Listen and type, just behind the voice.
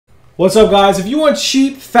What's up, guys? If you want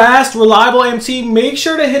cheap, fast, reliable MT, make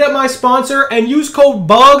sure to hit up my sponsor and use code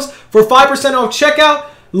BUGS for 5% off checkout.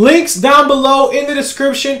 Links down below in the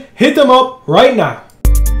description. Hit them up right now.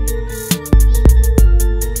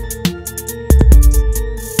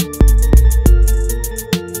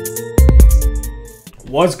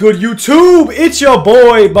 What's good, YouTube? It's your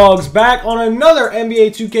boy Bugs back on another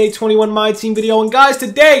NBA 2K21 My Team video. And guys,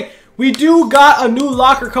 today we do got a new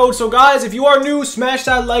locker code. So guys, if you are new, smash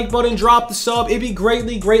that like button, drop the sub. It'd be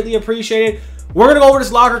greatly appreciated. We're gonna go over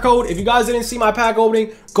this locker code. If you guys didn't see my pack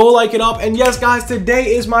opening, go like it up. And yes, guys,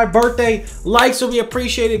 today is my birthday. Likes will be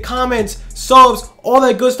appreciated, comments, subs, all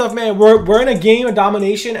that good stuff, man. We're in a game of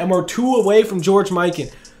domination and we're 2 away from George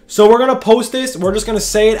Mikan. So we're going to post this. We're just going to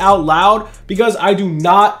say it out loud because I do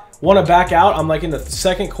not want to back out. I'm like in the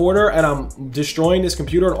second quarter and I'm destroying this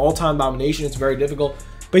computer in all-time domination. It's very difficult.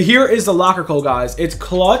 But here is the locker code, guys. It's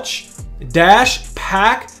clutch dash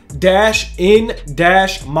pack dash in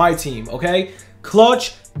dash my team, okay?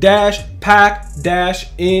 Clutch dash pack dash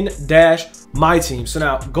in dash my team. So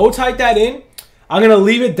now go type that in. I'm going to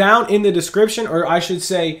leave it down in the description, or I should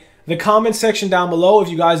say the comment section down below if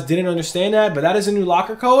you guys didn't understand that. But that is a new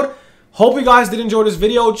locker code. Hope you guys did enjoy this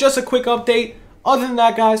video. Just a quick update. Other than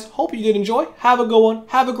that, guys, hope you did enjoy. Have a good one.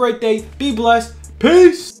 Have a great day. Be blessed.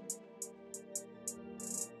 Peace.